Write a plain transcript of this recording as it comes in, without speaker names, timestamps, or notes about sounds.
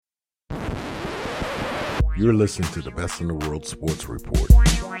You're listening to the Best in the World Sports Report.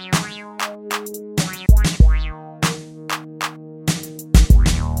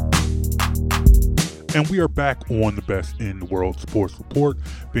 And we are back on the Best in the World Sports Report.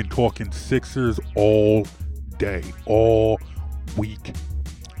 Been talking Sixers all day, all week,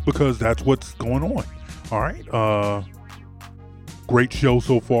 because that's what's going on. All right. Great show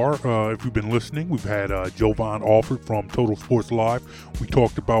so far. If you've been listening, we've had Jovan Alford from Total Sports Live. We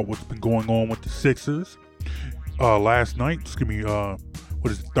talked about what's been going on with the Sixers. Last night,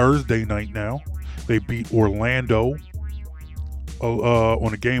 Thursday night now, they beat Orlando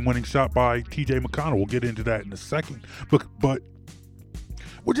on a game-winning shot by T.J. McConnell. We'll get into that in a second. But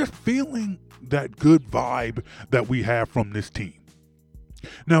we're just feeling that good vibe that we have from this team.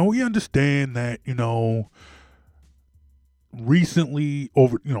 Now, we understand that, recently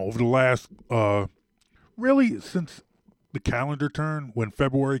over the last really since the calendar turn, when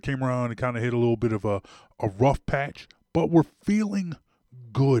February came around, it kind of hit a little bit of a rough patch, but we're feeling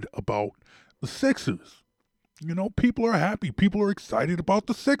good about the Sixers. People are happy. People are excited about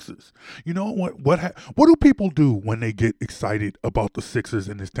the Sixers. What do people do when they get excited about the Sixers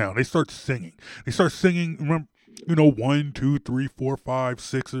in this town? They start singing. Remember, 1, 2, 3, 4, 5,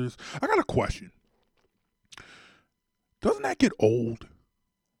 Sixers. I got a question. Doesn't that get old?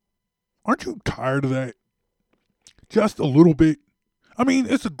 Aren't you tired of that? Just a little bit. I mean,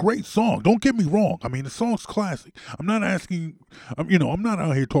 it's a great song. Don't get me wrong. I mean, the song's classic. I'm not asking, I'm not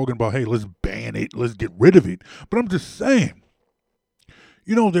out here talking about, hey, let's ban it, let's get rid of it. But I'm just saying,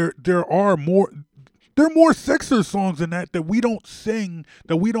 there are more Sixers songs than that we don't sing,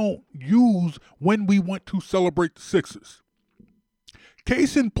 that we don't use when we want to celebrate the Sixers.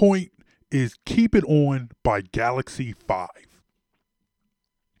 Case in point is Keep It On by Galaxy 5.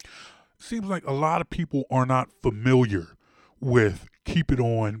 Seems like a lot of people are not familiar with Keep It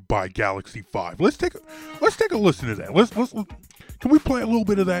On by Galaxy 5. Let's take a listen to that. Let's can we play a little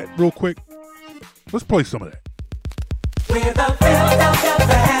bit of that real quick? Let's play some of that. We're the Philadelphia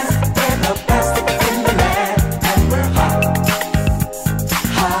fans, we're the best in the land, and we're hot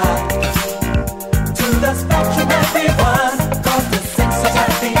to the spectrum everyone, 'cause the Sixers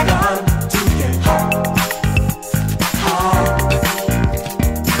have begun to get hot.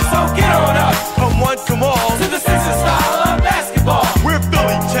 So get on up, come one, come all, to the Sixers style of basketball. We're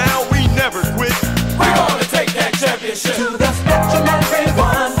Philly town, we never quit. We're gonna take that championship to the spectrum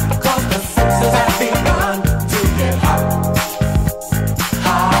everyone, 'cause the Sixers have begun to get hot.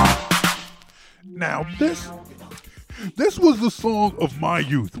 Now this was the song of my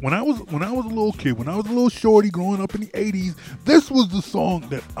youth. When I was a little kid, when I was a little shorty growing up in the 80s, this was the song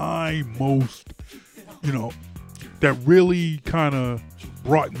that I most, that really kind of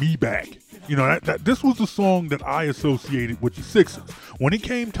brought me back. This was the song that I associated with the Sixers. When it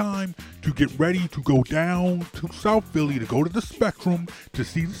came time to get ready to go down to South Philly, to go to the Spectrum, to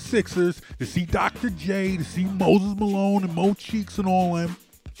see the Sixers, to see Dr. J, to see Moses Malone and Mo Cheeks and all them,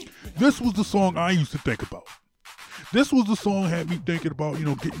 this was the song I used to think about. This was the song had me thinking about,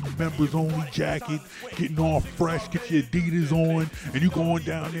 getting your members only jacket, getting all fresh, get your Adidas on, and you going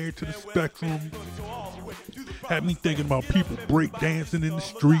down there to the Spectrum. Had me thinking about people break dancing in the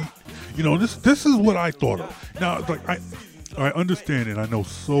street. This is what I thought of. Now, it's like I understand it. I know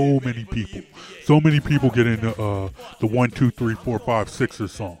so many people get into the 1, 2, 3, 4, 5,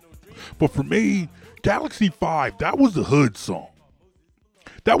 Sixers song. But for me, Galaxy 5, that was the hood song.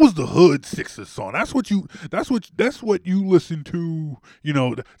 That was the hood Sixers song. That's what you listen to,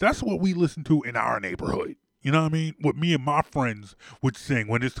 that's what we listen to in our neighborhood. You know what I mean? What me and my friends would sing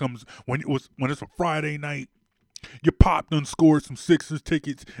when it's a Friday night. You popped and scored some Sixers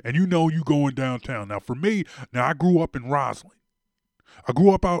tickets, and you going downtown. Now for me, I grew up in Roslyn. I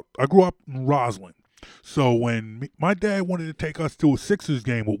grew up in Roslyn. So when my dad wanted to take us to a Sixers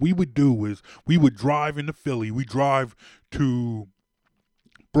game, what we would do is we would drive into Philly. We drive to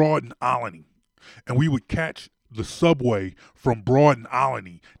Broad and Olney, and we would catch the subway from Broad and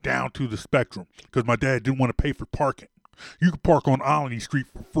Olney down to the Spectrum, because my dad didn't want to pay for parking. You could park on Olney Street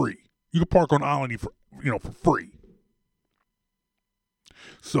for free. You could park on Olney for free.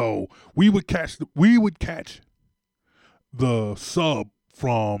 So we would catch the sub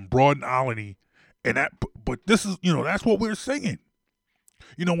from Broad and Olney, and but this is that's what we're singing.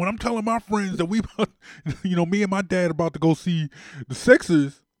 When I'm telling my friends that me and my dad about to go see the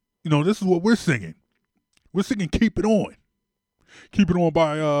Sixers, this is what we're singing. We're singing Keep It On. Keep It On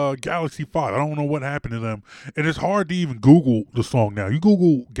by Galaxy 5. I don't know what happened to them. And it's hard to even Google the song now. You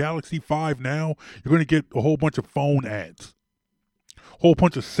Google Galaxy 5 now, you're going to get a whole bunch of phone ads. A whole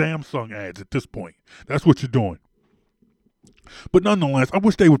bunch of Samsung ads at this point. That's what you're doing. But nonetheless, I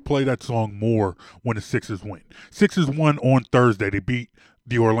wish they would play that song more when the Sixers win. Sixers won on Thursday. They beat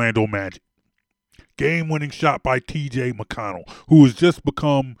the Orlando Magic. Game-winning shot by T.J. McConnell, who has just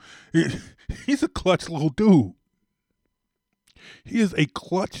become, he's a clutch little dude. He is a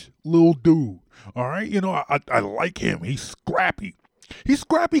clutch little dude. All right? You know, I like him. He's scrappy. He's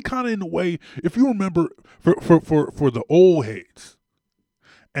scrappy kind of in the way, if you remember, for the old heads.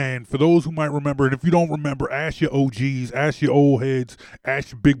 And for those who might remember, and if you don't remember, ask your OGs, ask your old heads,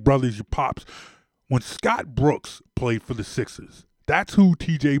 ask your big brothers, your pops. When Scott Brooks played for the Sixers, that's who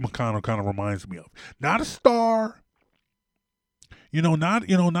T.J. McConnell kind of reminds me of. Not a star, not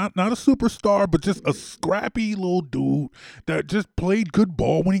a superstar, but just a scrappy little dude that just played good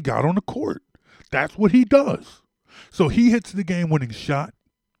ball when he got on the court. That's what he does. So he hits the game-winning shot.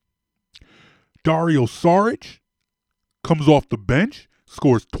 Dario Saric comes off the bench,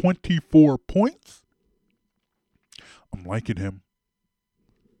 scores 24 points. I'm liking him.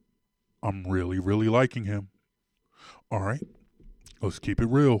 I'm really, really liking him. All right. Let's keep it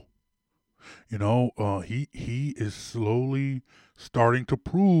real. He is slowly starting to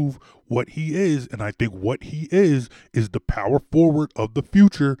prove what he is, and I think what he is the power forward of the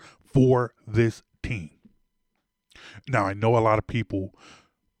future for this team. Now, I know a lot of people,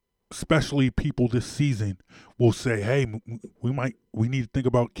 especially people this season, will say, hey, we need to think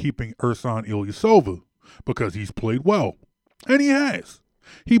about keeping Ersan Ilyasova because he's played well. And he has.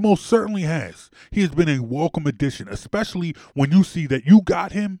 He most certainly has. He has been a welcome addition, especially when you see that you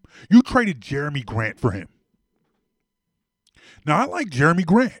got him. You traded Jeremy Grant for him. Now, I like Jeremy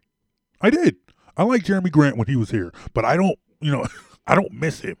Grant. I did. I like Jeremy Grant when he was here, but I don't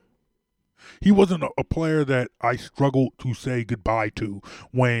miss him. He wasn't a player that I struggled to say goodbye to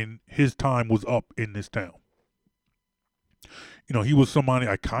when his time was up in this town. He was somebody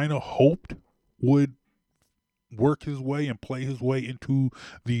I kind of hoped would work his way and play his way into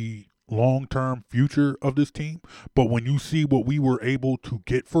the long-term future of this team. But when you see what we were able to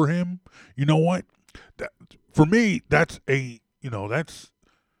get for him, you know what? For me, that's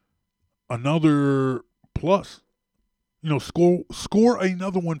another plus. Score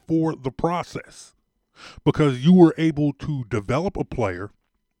another one for the process, because you were able to develop a player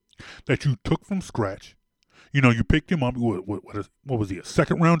that you took from scratch. You picked him up. What was he? A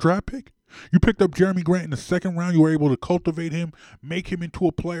second-round draft pick? You picked up Jeremy Grant in the second round. You were able to cultivate him, make him into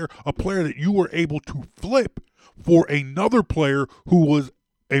a player that you were able to flip for another player who was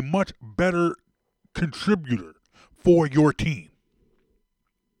a much better contributor for your team.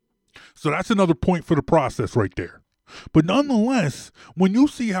 So that's another point for the process right there. But nonetheless, when you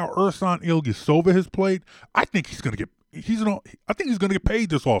see how Ersan Ilyasova has played, I think he's going to get paid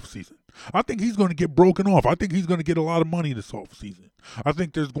this offseason. I think he's going to get broken off. I think he's going to get a lot of money this offseason. I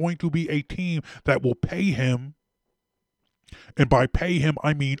think there's going to be a team that will pay him, and by pay him,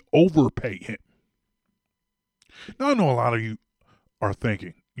 I mean overpay him. Now, I know a lot of you are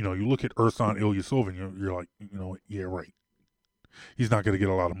thinking, you look at Ersan Ilyasova and you're like, yeah, right. He's not going to get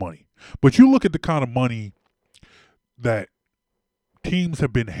a lot of money. But you look at the kind of money that teams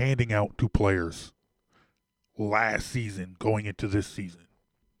have been handing out to players last season going into this season.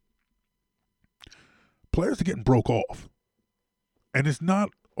 Players are getting broke off. And it's not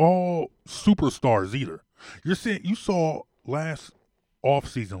all superstars either. You saw last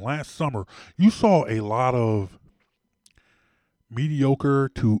offseason, last summer, you saw a lot of mediocre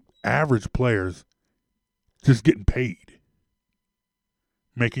to average players just getting paid,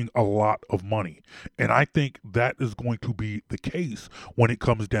 making a lot of money. And I think that is going to be the case when it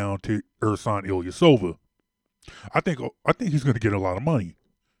comes down to Ersan Ilyasova. I think he's going to get a lot of money.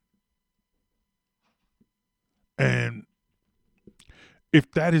 And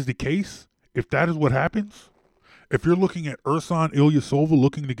if that is the case, if that is what happens, if you're looking at Ersan Ilyasova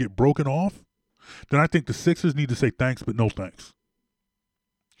looking to get broken off, then I think the Sixers need to say thanks, but no thanks.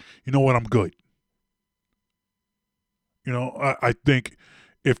 You know what? I'm good. I think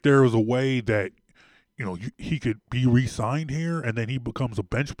if there was a way that, he could be re-signed here and then he becomes a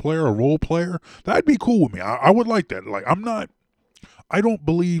bench player, a role player, that'd be cool with me. I would like that. Like, I don't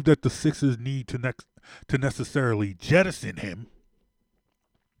believe that the Sixers need to necessarily jettison him.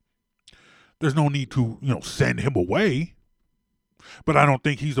 There's no need to, send him away. But I don't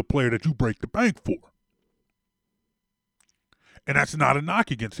think he's a player that you break the bank for. And that's not a knock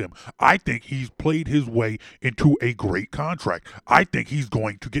against him. I think he's played his way into a great contract. I think he's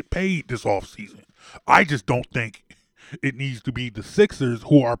going to get paid this offseason. I just don't think it needs to be the Sixers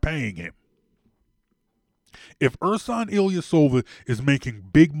who are paying him. If Ersan Ilyasova is making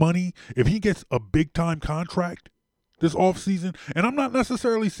big money, if he gets a big-time contract this offseason, and I'm not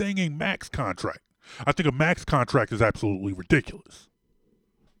necessarily saying a max contract, I think a max contract is absolutely ridiculous.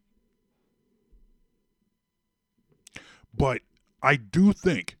 But I do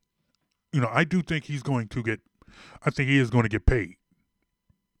think, he's going to get, I think he is going to get paid.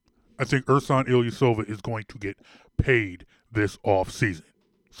 I think Ersan Ilyasova is going to get paid this offseason.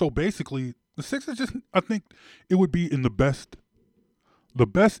 So basically, the Sixers I think it would be in the best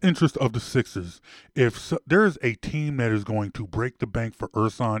interest of the Sixers if there is a team that is going to break the bank for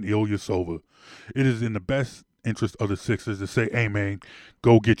Ersan Ilyasova. It is in the best interest of the Sixers to say, hey, man,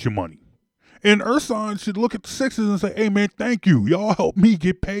 go get your money. And Ersan should look at the Sixers and say, hey, man, thank you. Y'all helped me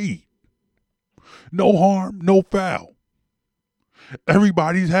get paid. No harm, no foul.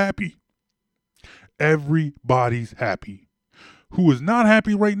 Everybody's happy. Everybody's happy. Who is not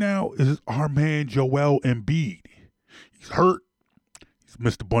happy right now is our man Joel Embiid. He's hurt. He's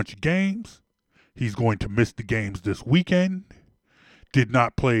missed a bunch of games. He's going to miss the games this weekend. Did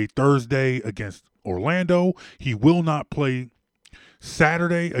not play Thursday against Orlando. He will not play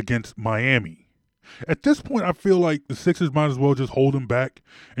Saturday against Miami. At this point, I feel like the Sixers might as well just hold him back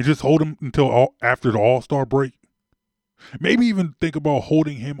and just hold him until after the All-Star break. Maybe even think about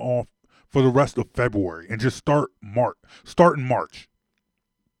holding him off for the rest of February and just start in March.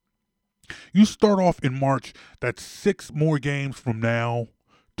 You start off in March, that's 6 more games from now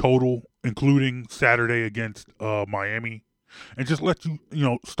total, including Saturday against Miami, and just let you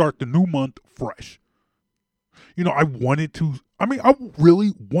start the new month fresh. I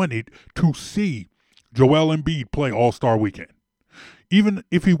really wanted to see Joel Embiid play All-Star Weekend, even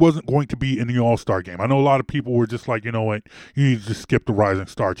if he wasn't going to be in the All-Star game. I know a lot of people were just like, you know what, you need to just skip the Rising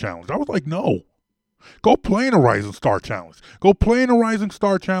Star Challenge. I was like, no. Go play in the Rising Star Challenge. Go play in the Rising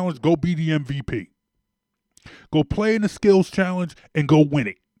Star Challenge. Go be the MVP. Go play in the Skills Challenge and go win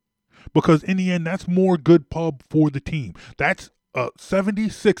it. Because in the end, that's more good pub for the team. That's a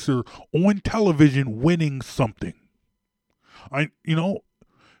 76er on television winning something.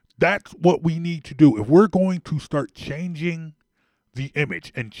 That's what we need to do. If we're going to start changing the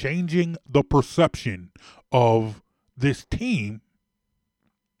image and changing the perception of this team,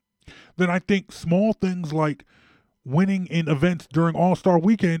 then I think small things like winning in events during All-Star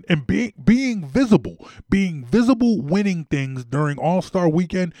Weekend and being visible, winning things during All-Star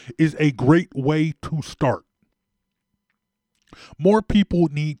Weekend is a great way to start. More people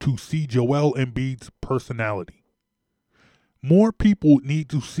need to see Joel Embiid's personality. More people need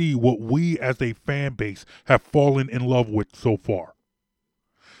to see what we as a fan base have fallen in love with so far.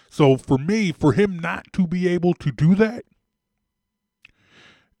 So for him not to be able to do that,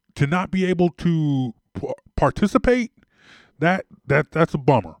 to not be able to participate, that's a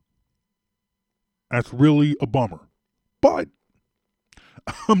bummer. That's really a bummer. But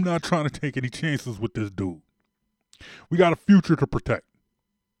I'm not trying to take any chances with this dude. We got a future to protect.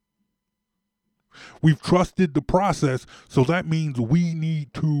 We've trusted the process, so that means we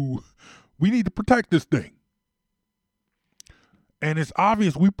need to protect this thing. And it's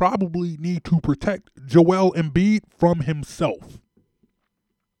obvious we probably need to protect Joel Embiid from himself.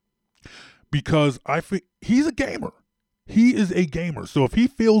 Because I think he's a gamer. He is a gamer. So if he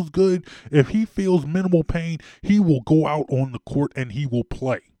feels good, if he feels minimal pain, he will go out on the court and he will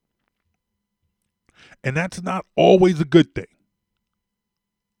play. And that's not always a good thing.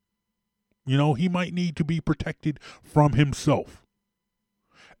 He might need to be protected from himself.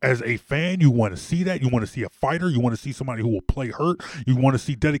 As a fan, you want to see that. You want to see a fighter. You want to see somebody who will play hurt. You want to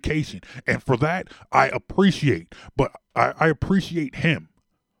see dedication. And for that, I appreciate. But I appreciate him.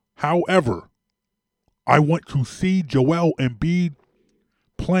 However, I want to see Joel Embiid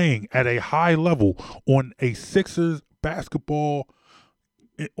playing at a high level on a Sixers basketball,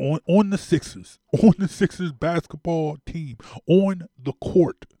 on the Sixers basketball team, on the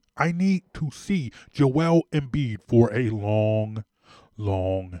court. I need to see Joel Embiid for a long,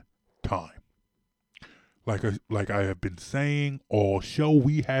 long time. Like I have been saying all show,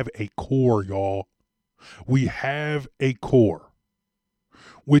 we have a core, y'all. We have a core,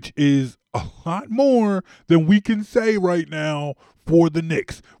 which is a lot more than we can say right now for the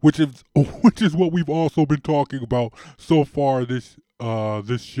Knicks, which is what we've also been talking about so far this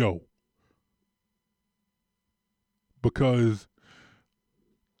show. Because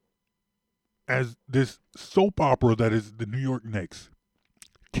as this soap opera that is the New York Knicks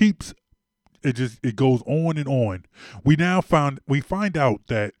it goes on and on. We find out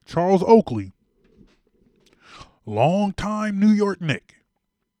that Charles Oakley, longtime New York Knick,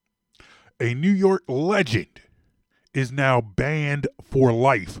 a New York legend, is now banned for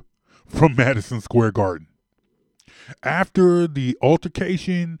life from Madison Square Garden. After the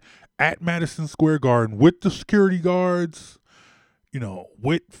altercation at Madison Square Garden with the security guards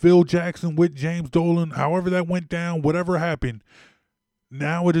with Phil Jackson, with James Dolan, however that went down, whatever happened,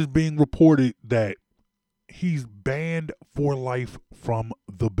 now it is being reported that he's banned for life from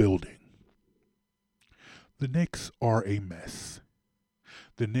the building. The Knicks are a mess.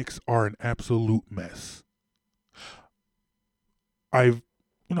 The Knicks are an absolute mess. I've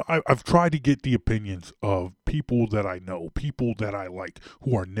tried to get the opinions of people that I know, people that I like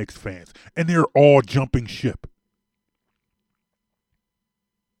who are Knicks fans, and they're all jumping ship.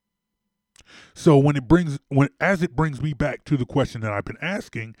 So as it brings me back to the question that I've been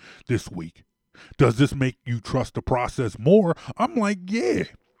asking this week, does this make you trust the process more? I'm like, yeah.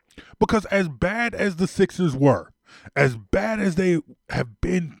 Because as bad as the Sixers were, as bad as they have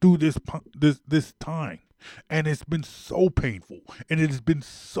been through this time, and it's been so painful, and it has been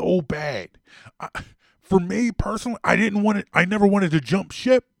so bad. For me personally, I never wanted to jump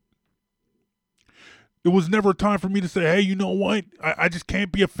ship. It was never a time for me to say, hey, you know what? I just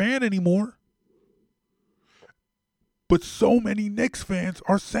can't be a fan anymore. But so many Knicks fans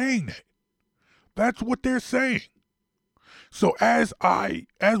are saying that. That's what they're saying. So as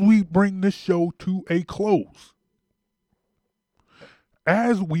we bring this show to a close,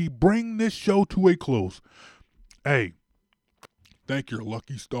 hey, thank your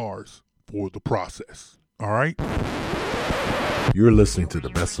lucky stars for the process. All right? You're listening to the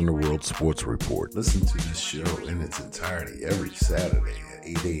Best in the World Sports Report. Listen to this show in its entirety every Saturday at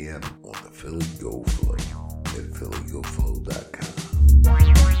 8 a.m. on the Philly Go Flow at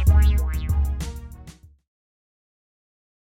phillygoflow.com.